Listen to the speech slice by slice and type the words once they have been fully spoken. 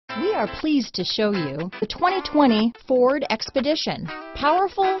We are pleased to show you the 2020 Ford Expedition.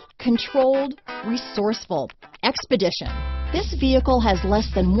 Powerful, controlled, resourceful. Expedition. This vehicle has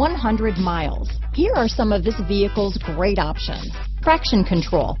less than 100 miles. Here are some of this vehicle's great options: traction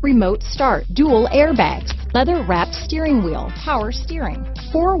control, remote start, dual airbags, leather-wrapped steering wheel, power steering,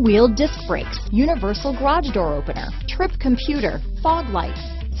 four-wheel disc brakes, universal garage door opener, trip computer, fog lights,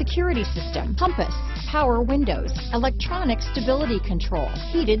 security system, compass, power windows, electronic stability control,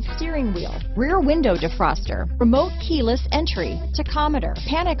 heated steering wheel, rear window defroster, remote keyless entry, tachometer,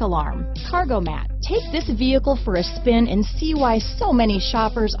 panic alarm, cargo mat. Take this vehicle for a spin and see why so many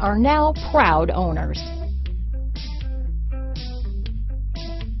shoppers are now proud owners.